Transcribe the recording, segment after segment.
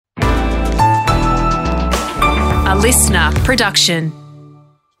listener production.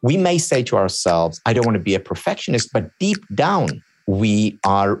 We may say to ourselves, I don't want to be a perfectionist, but deep down, we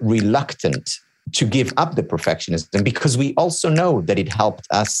are reluctant to give up the perfectionism because we also know that it helped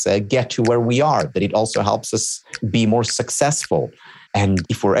us get to where we are, that it also helps us be more successful. And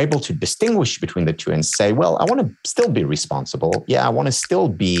if we're able to distinguish between the two and say, well, I want to still be responsible. Yeah, I want to still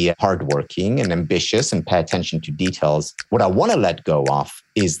be hardworking and ambitious and pay attention to details. What I want to let go of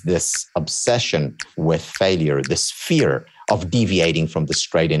is this obsession with failure, this fear of deviating from the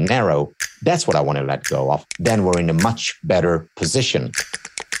straight and narrow. That's what I want to let go of. Then we're in a much better position.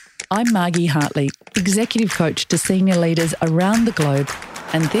 I'm Margie Hartley, Executive Coach to senior leaders around the globe,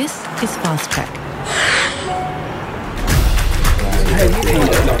 and this is Fast Track.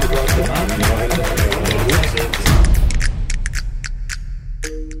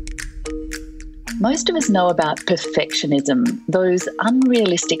 Most of us know about perfectionism, those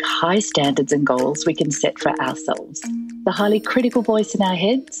unrealistic high standards and goals we can set for ourselves, the highly critical voice in our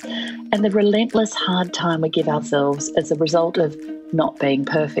heads, and the relentless hard time we give ourselves as a result of not being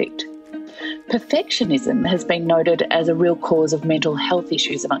perfect. Perfectionism has been noted as a real cause of mental health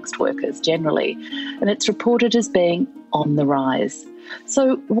issues amongst workers generally, and it's reported as being on the rise.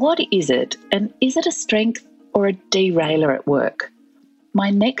 So what is it, and is it a strength or a derailer at work?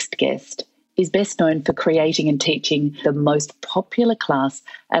 My next guest is best known for creating and teaching the most popular class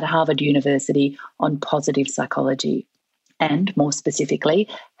at Harvard University on positive psychology, and more specifically,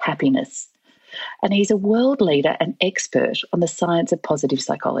 happiness. And he's a world leader and expert on the science of positive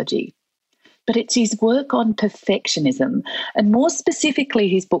psychology. But it's his work on perfectionism, and more specifically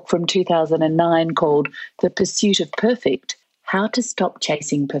his book from 2009 called The Pursuit of Perfect, How to Stop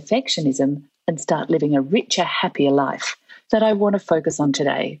Chasing Perfectionism and Start Living a Richer, Happier Life, that I want to focus on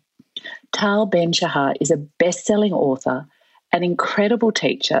today. Tal Ben-Shahar is a best-selling author, an incredible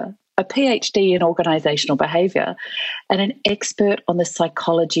teacher, a PhD in organisational behaviour, and an expert on the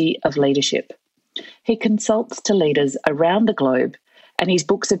psychology of leadership. He consults to leaders around the globe, and his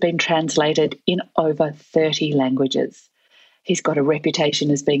books have been translated in over 30 languages. He's got a reputation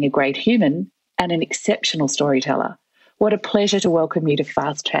as being a great human and an exceptional storyteller. What a pleasure to welcome you to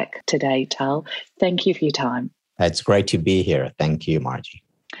Fast Track today, Tal. Thank you for your time. It's great to be here. Thank you, Margie.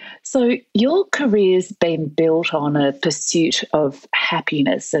 So your career's been built on a pursuit of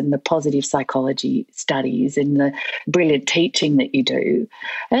happiness and the positive psychology studies and the brilliant teaching that you do.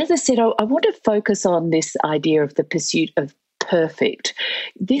 And as I said, I want to focus on this idea of the pursuit of perfect.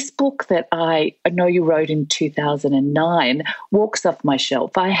 This book that I know you wrote in 2009 walks off my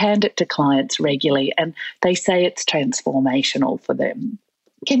shelf. I hand it to clients regularly and they say it's transformational for them.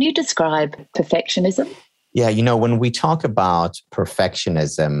 Can you describe perfectionism? Yeah, when we talk about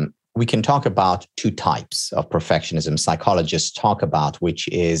perfectionism, we can talk about two types of perfectionism psychologists talk about, which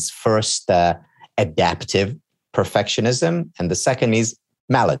is first adaptive perfectionism, and the second is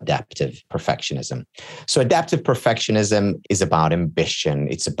maladaptive perfectionism. So adaptive perfectionism is about ambition.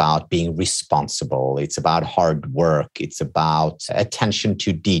 It's about being responsible. It's about hard work. It's about attention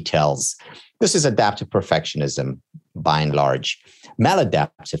to details. This is adaptive perfectionism by and large.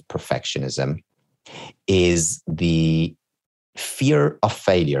 Maladaptive perfectionism is the fear of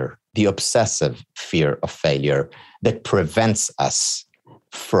failure, the obsessive fear of failure that prevents us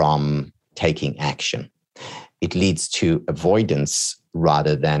from taking action. It leads to avoidance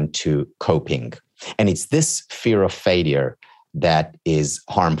rather than to coping. And it's this fear of failure that is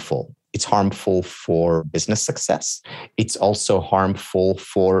harmful. It's harmful for business success. It's also harmful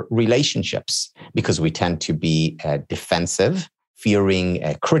for relationships because we tend to be defensive. Fearing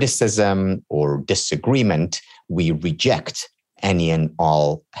criticism or disagreement, we reject any and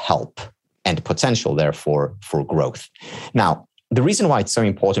all help and potential, therefore, for growth. Now, the reason why it's so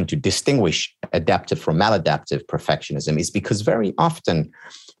important to distinguish adaptive from maladaptive perfectionism is because very often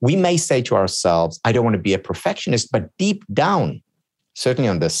we may say to ourselves, I don't want to be a perfectionist, but deep down, certainly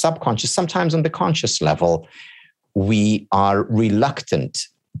on the subconscious, sometimes on the conscious level, we are reluctant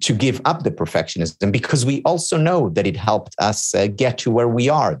to give up the perfectionism because we also know that it helped us get to where we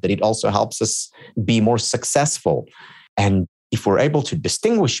are, that it also helps us be more successful. And if we're able to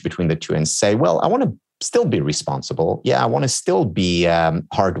distinguish between the two and say, well, I want to still be responsible. Yeah, I want to still be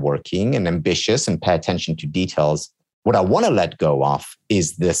hardworking and ambitious and pay attention to details. What I want to let go of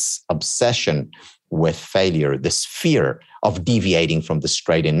is this obsession with failure, this fear of deviating from the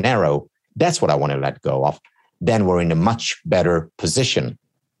straight and narrow. That's what I want to let go of. Then we're in a much better position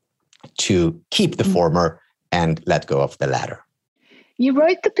to keep the former and let go of the latter. You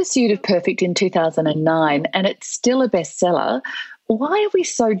wrote The Pursuit of Perfect in 2009, and it's still a bestseller. Why are we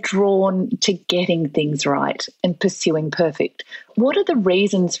so drawn to getting things right and pursuing perfect? What are the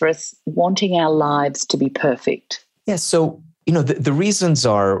reasons for us wanting our lives to be perfect? Yeah. So, the reasons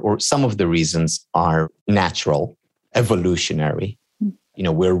are, or some of the reasons are natural, evolutionary.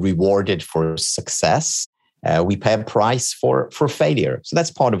 We're rewarded for success. We pay a price for failure. So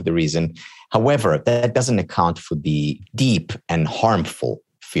that's part of the reason. However, that doesn't account for the deep and harmful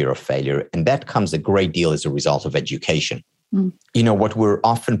fear of failure. And that comes a great deal as a result of education. What we're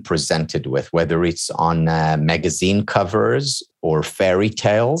often presented with, whether it's on magazine covers or fairy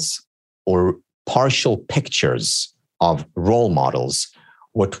tales or partial pictures of role models,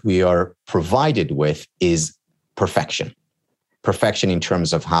 what we are provided with is perfection. Perfection in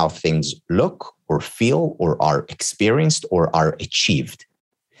terms of how things look or feel or are experienced or are achieved.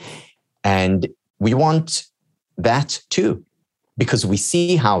 And we want that too, because we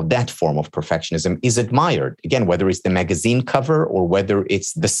see how that form of perfectionism is admired. Again, whether it's the magazine cover or whether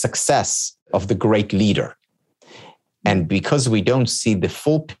it's the success of the great leader. And because we don't see the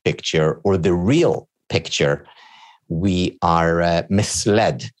full picture or the real picture, we are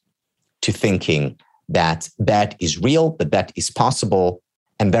misled to thinking that is real, that is possible,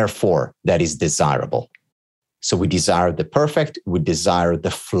 and therefore that is desirable. So we desire the perfect, we desire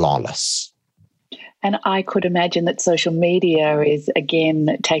the flawless. And I could imagine that social media is,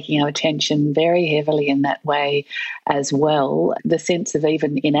 again, taking our attention very heavily in that way as well. The sense of,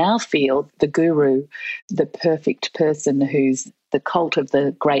 even in our field, the guru, the perfect person who's the cult of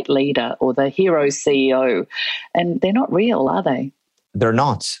the great leader or the hero CEO. And they're not real, are they? They're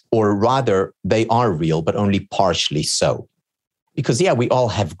not, or rather, they are real, but only partially so. Because, we all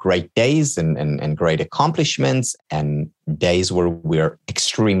have great days and great accomplishments and days where we're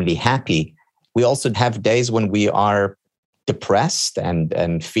extremely happy. We also have days when we are depressed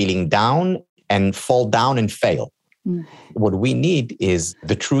and feeling down and fall down and fail. What we need is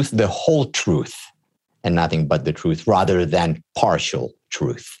the truth, the whole truth, and nothing but the truth, rather than partial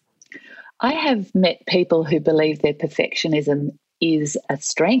truth. I have met people who believe their perfectionism is a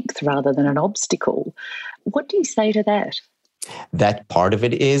strength rather than an obstacle. What do you say to that? That part of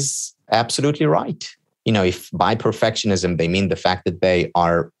it is absolutely right. If by perfectionism, they mean the fact that they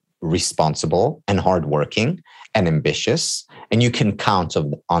are responsible and hardworking and ambitious, and you can count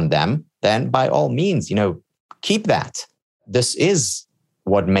on them, then by all means, keep that. This is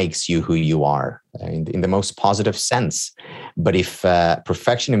what makes you who you are in the most positive sense. But if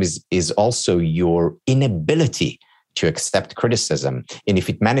perfectionism is also your inability to accept criticism, and if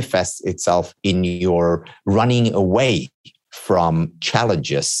it manifests itself in your running away from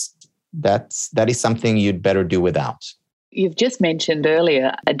challenges, that is something you'd better do without. You've just mentioned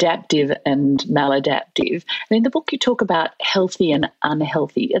earlier adaptive and maladaptive. And in the book, you talk about healthy and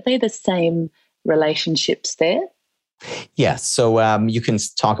unhealthy. Are they the same relationships there? Yes. So you can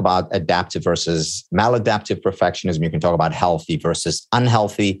talk about adaptive versus maladaptive perfectionism. You can talk about healthy versus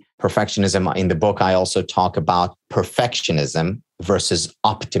unhealthy perfectionism. In the book, I also talk about perfectionism versus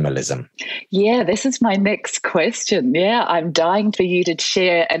optimalism. Yeah, this is my next question. Yeah, I'm dying for you to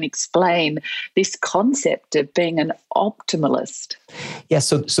share and explain this concept of being an optimalist. Yeah,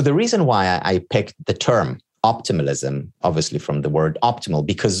 so the reason why I picked the term optimalism, obviously from the word optimal,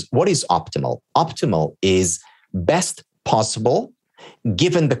 because what is optimal? Optimal is best possible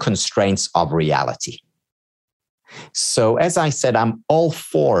given the constraints of reality. So as I said, I'm all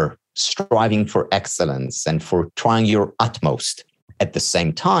for striving for excellence and for trying your utmost. At the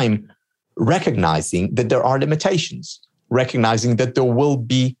same time, recognizing that there are limitations, recognizing that there will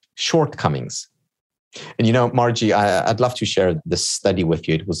be shortcomings. And Margie, I'd love to share this study with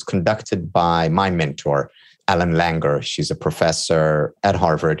you. It was conducted by my mentor, Ellen Langer. She's a professor at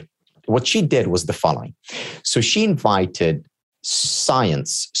Harvard. What she did was the following. So she invited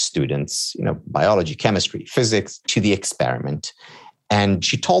science students, biology, chemistry, physics, to the experiment. And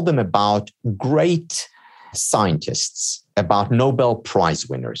she told them about great scientists, about Nobel Prize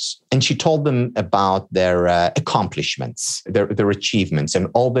winners. And she told them about their accomplishments, their achievements, and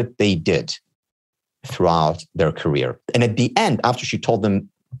all that they did throughout their career. And at the end, after she told them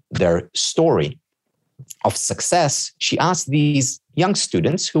their story of success, she asked these young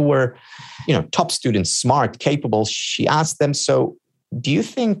students who were, top students, smart, capable. She asked them, so do you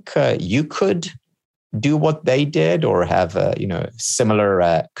think you could do what they did or have a,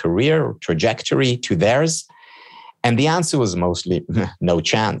 similar career or trajectory to theirs? And the answer was mostly no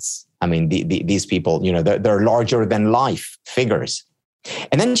chance. I mean, these people, they're larger than life figures.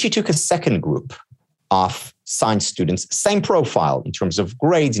 And then she took a second group of science students, same profile in terms of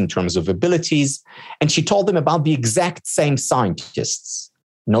grades, in terms of abilities. And she told them about the exact same scientists,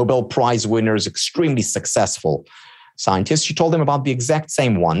 Nobel Prize winners, extremely successful scientists. She told them about the exact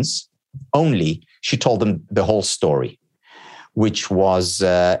same ones, only she told them the whole story, which was,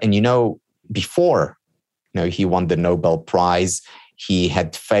 before He won the Nobel Prize. He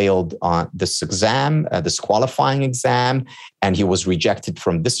had failed on this exam, this qualifying exam, and he was rejected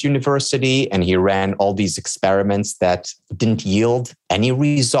from this university. And he ran all these experiments that didn't yield any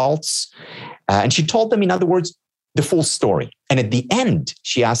results. And she told them, in other words, the full story. And at the end,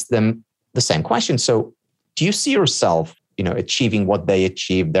 she asked them the same question. So do you see yourself, achieving what they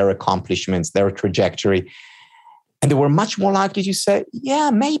achieved, their accomplishments, their trajectory? And they were much more likely to say,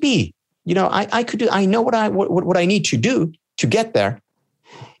 yeah, maybe, I could do, I know what I need to do to get there.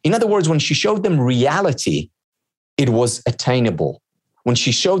 In other words, when she showed them reality, it was attainable. When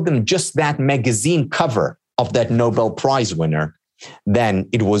she showed them just that magazine cover of that Nobel Prize winner, then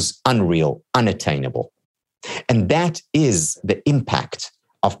it was unreal, unattainable. And that is the impact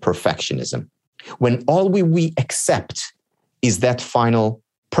of perfectionism. When all we accept is that final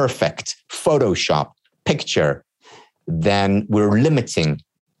perfect Photoshop picture, then we're limiting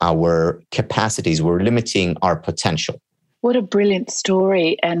our capacities, we're limiting our potential. What a brilliant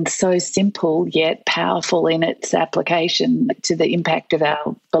story, and so simple yet powerful in its application to the impact of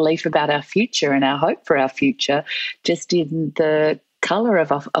our belief about our future and our hope for our future, just in the colour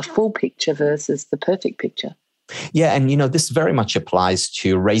of a full picture versus the perfect picture. Yeah, and this very much applies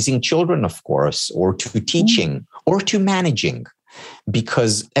to raising children, of course, or to teaching or to managing,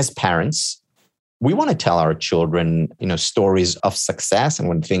 because as parents, we want to tell our children, stories of success and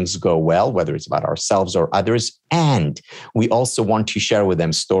when things go well, whether it's about ourselves or others. And we also want to share with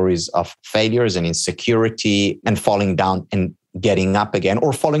them stories of failures and insecurity and falling down and getting up again,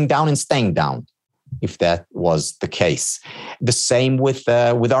 or falling down and staying down, if that was the case. The same with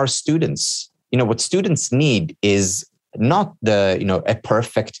our students. What students need is not a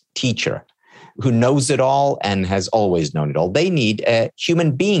perfect teacher who knows it all and has always known it all. They need a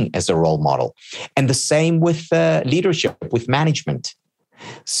human being as a role model. And the same with leadership, with management.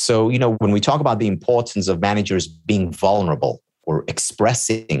 So, when we talk about the importance of managers being vulnerable or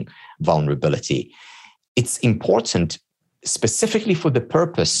expressing vulnerability, it's important specifically for the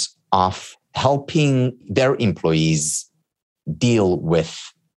purpose of helping their employees deal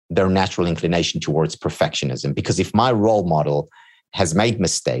with their natural inclination towards perfectionism. Because if my role model has made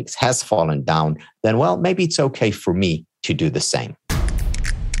mistakes, has fallen down, then, well, maybe it's okay for me to do the same.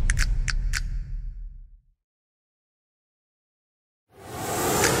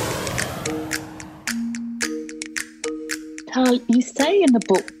 Tal, you say in the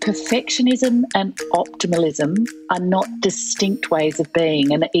book, perfectionism and optimalism are not distinct ways of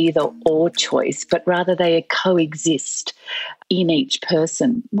being, an either or choice, but rather they coexist in each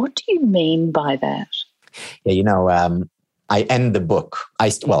person. What do you mean by that? Yeah, I end the book. I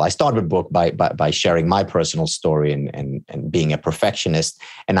started the book by sharing my personal story and being a perfectionist.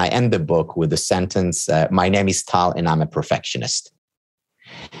 And I end the book with the sentence, my name is Tal and I'm a perfectionist.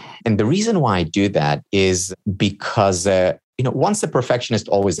 And the reason why I do that is because, once a perfectionist,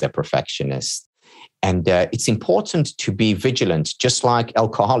 always a perfectionist. And it's important to be vigilant, just like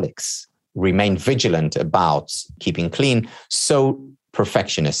alcoholics remain vigilant about keeping clean. So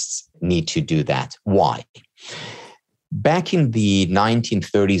perfectionists need to do that. Why? Back in the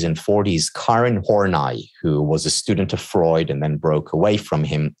 1930s and 40s, Karen Horney, who was a student of Freud and then broke away from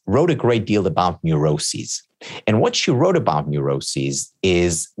him, wrote a great deal about neuroses. And what she wrote about neuroses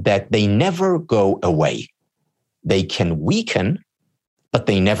is that they never go away. They can weaken, but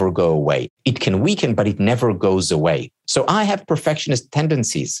they never go away. It can weaken, but it never goes away. So I have perfectionist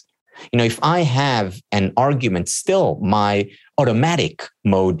tendencies. If I have an argument, still my automatic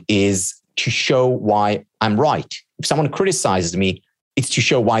mode is to show why I'm right. If someone criticizes me, it's to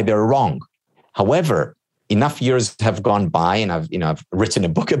show why they're wrong. However, enough years have gone by, and I've written a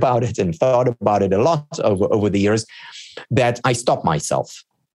book about it and thought about it a lot over the years, that I stop myself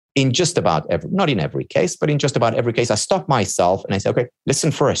in just about not in every case, but in just about every case, I stop myself and I say, okay, listen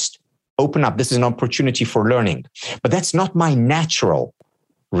first, open up. This is an opportunity for learning. But that's not my natural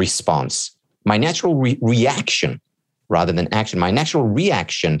response. My natural reaction, rather than action, my natural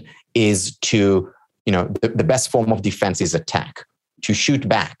reaction is to, the best form of defense is attack, to shoot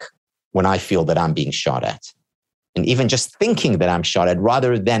back when I feel that I'm being shot at. And even just thinking that I'm shot at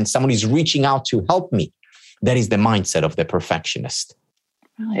rather than someone who's reaching out to help me, that is the mindset of the perfectionist.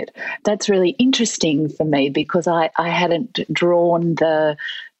 Right. That's really interesting for me because I hadn't drawn the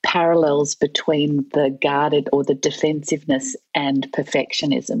parallels between the guarded or the defensiveness and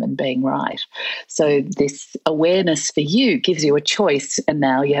perfectionism and being right. So this awareness for you gives you a choice, and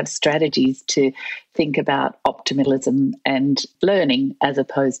now you have strategies to think about optimalism and learning as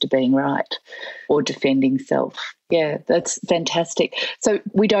opposed to being right or defending self. Yeah, that's fantastic. So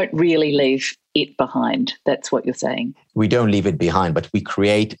we don't really leave it behind. That's what you're saying. We don't leave it behind, but we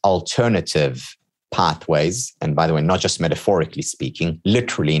create alternative pathways, and by the way, not just metaphorically speaking,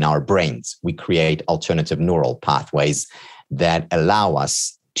 literally in our brains, we create alternative neural pathways that allow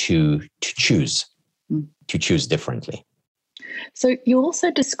us to choose differently. So you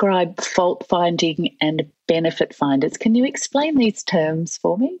also describe fault finding and benefit finders. Can you explain these terms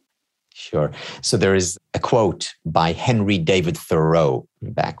for me? Sure. So there is a quote by Henry David Thoreau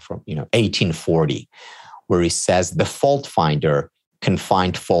back from 1840, where he says, "The fault finder can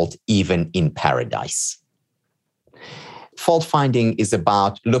find fault even in paradise." Fault finding is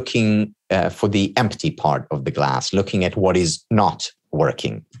about looking for the empty part of the glass, looking at what is not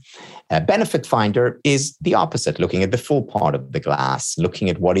working. Benefit finder is the opposite, looking at the full part of the glass, looking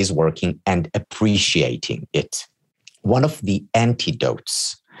at what is working and appreciating it. One of the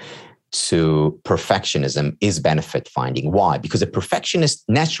antidotes to perfectionism is benefit finding. Why? Because a perfectionist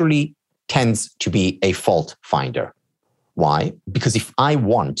naturally tends to be a fault finder. Why? Because if I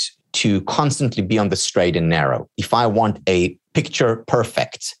want to constantly be on the straight and narrow, if I want a picture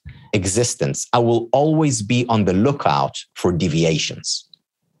perfect existence, I will always be on the lookout for deviations.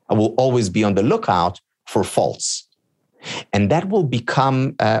 I will always be on the lookout for faults. And that will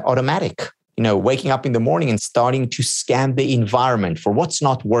become automatic. Waking up in the morning and starting to scan the environment for what's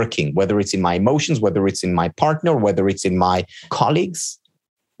not working, whether it's in my emotions, whether it's in my partner, whether it's in my colleagues,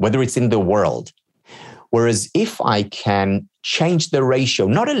 whether it's in the world. Whereas if I can change the ratio,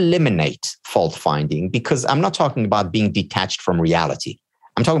 not eliminate fault finding, because I'm not talking about being detached from reality.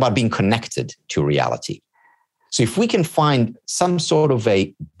 I'm talking about being connected to reality. So if we can find some sort of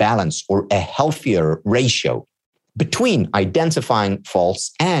a balance or a healthier ratio between identifying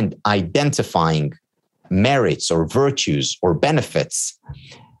faults and identifying merits or virtues or benefits,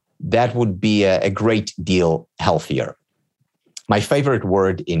 that would be a great deal healthier. My favorite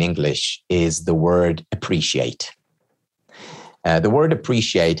word in English is the word appreciate. The word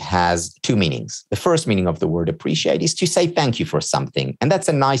appreciate has two meanings. The first meaning of the word appreciate is to say thank you for something. And that's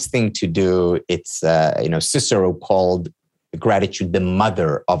a nice thing to do. It's, Cicero called gratitude the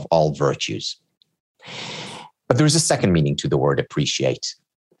mother of all virtues. But there's a second meaning to the word appreciate,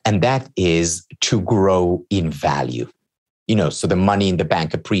 and that is to grow in value. So the money in the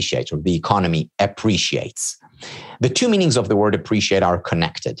bank appreciates, or the economy appreciates. The two meanings of the word appreciate are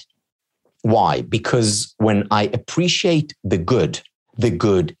connected. Why? Because when I appreciate the good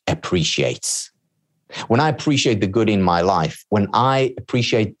appreciates. When I appreciate the good in my life, when I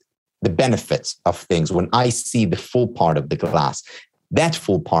appreciate the benefits of things, when I see the full part of the glass, that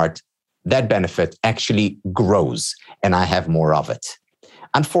full part, that benefit actually grows and I have more of it.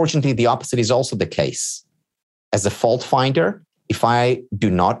 Unfortunately, the opposite is also the case. As a fault finder, if I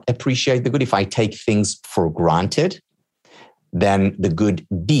do not appreciate the good, if I take things for granted, then the good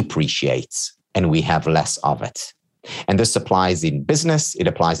depreciates and we have less of it. And this applies in business. It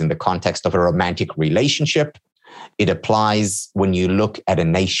applies in the context of a romantic relationship. It applies when you look at a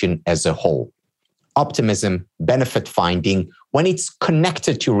nation as a whole. Optimism, benefit finding, when it's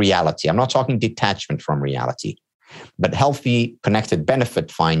connected to reality. I'm not talking detachment from reality, but healthy, connected benefit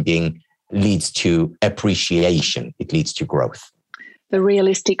finding leads to appreciation. It leads to growth. The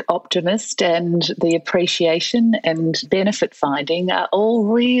realistic optimist and the appreciation and benefit finding are all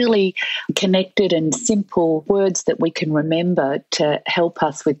really connected and simple words that we can remember to help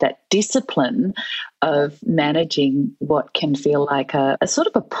us with that discipline of managing what can feel like a sort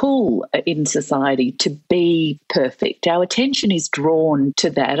of a pull in society to be perfect. Our attention is drawn to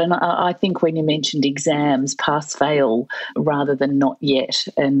that. And I think when you mentioned exams, pass, fail, rather than not yet,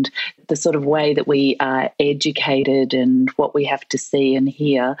 and the sort of way that we are educated and what we have to see and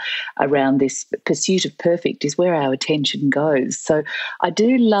hear around this pursuit of perfect is where our attention goes. So I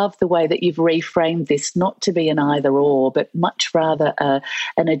do love the way that you've reframed this not to be an either or, but much rather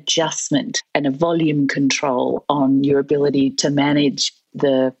an adjustment and a volume control on your ability to manage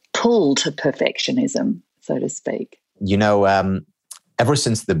the pull to perfectionism, so to speak. Ever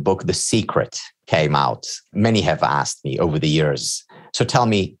since the book The Secret came out, many have asked me over the years, so tell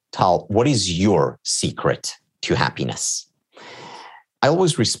me, Tal, what is your secret to happiness? I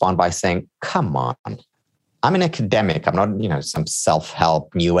always respond by saying, come on. I'm an academic. I'm not, some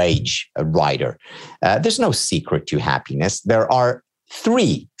self-help, new age writer. There's no secret to happiness. There are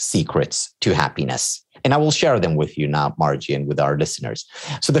 3 secrets to happiness. And I will share them with you now, Margie, and with our listeners.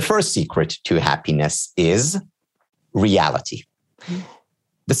 So the first secret to happiness is reality. Mm-hmm.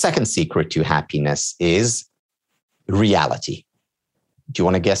 The second secret to happiness is reality. Do you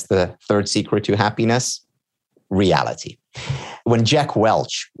want to guess the third secret to happiness? Reality. When Jack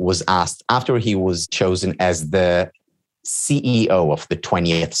Welch was asked, after he was chosen as the CEO of the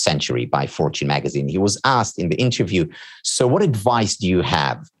 20th century by Fortune magazine, he was asked in the interview, so what advice do you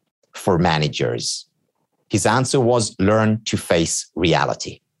have for managers? His answer was learn to face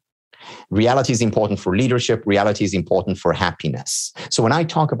reality. Reality is important for leadership. Reality is important for happiness. So when I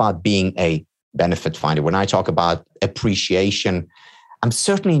talk about being a benefit finder, when I talk about appreciation, I'm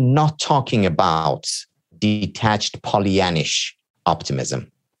certainly not talking about detached Pollyannish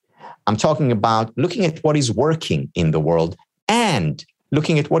optimism. I'm talking about looking at what is working in the world and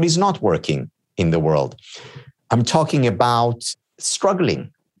looking at what is not working in the world. I'm talking about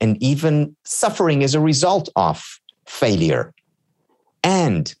struggling and even suffering as a result of failure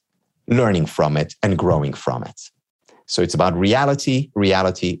and learning from it and growing from it. So it's about reality,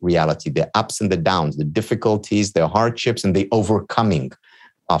 the ups and the downs, the difficulties, the hardships, and the overcoming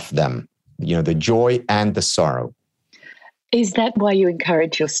of them, the joy and the sorrow. Is that why you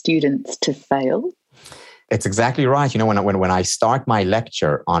encourage your students to fail? It's exactly right. When I start my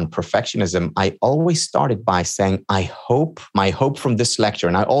lecture on perfectionism, I always started by saying, my hope from this lecture,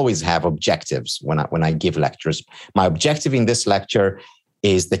 and I always have objectives when I give lectures. My objective in this lecture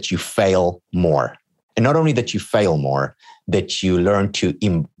is that you fail more. And not only that you fail more, that you learn to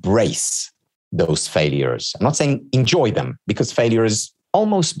embrace those failures. I'm not saying enjoy them, because failures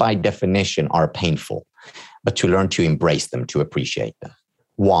almost by definition are painful, but to learn to embrace them, to appreciate them.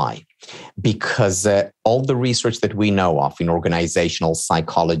 Why? Because all the research that we know of in organizational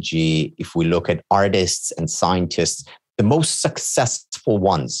psychology, if we look at artists and scientists, the most successful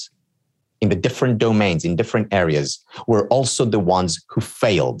ones in the different domains, in different areas, were also the ones who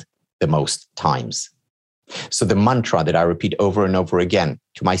failed the most times. So the mantra that I repeat over and over again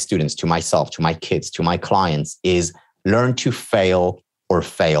to my students, to myself, to my kids, to my clients is learn to fail or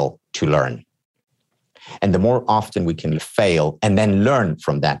fail to learn. And the more often we can fail and then learn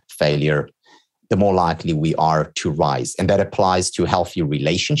from that failure, the more likely we are to rise. And that applies to healthy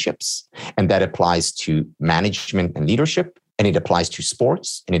relationships, and that applies to management and leadership, and it applies to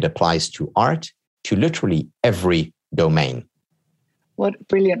sports, and it applies to art, to literally every domain. What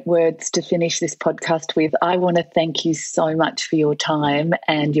brilliant words to finish this podcast with. I want to thank you so much for your time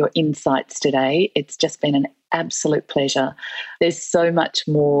and your insights today. It's just been an absolute pleasure. There's so much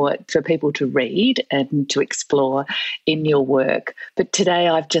more for people to read and to explore in your work. But today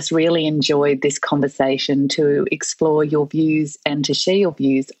I've just really enjoyed this conversation to explore your views and to share your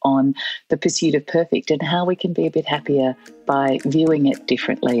views on the pursuit of perfect and how we can be a bit happier by viewing it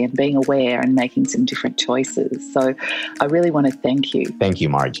differently and being aware and making some different choices. So I really want to thank you. Thank you,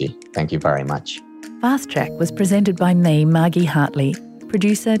 Margie. Thank you very much. Fast Track was presented by me, Margie Hartley.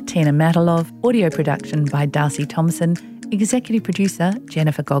 Producer Tina Matalov, audio production by Darcy Thompson, executive producer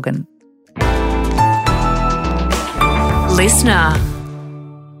Jennifer Goggin. Listener.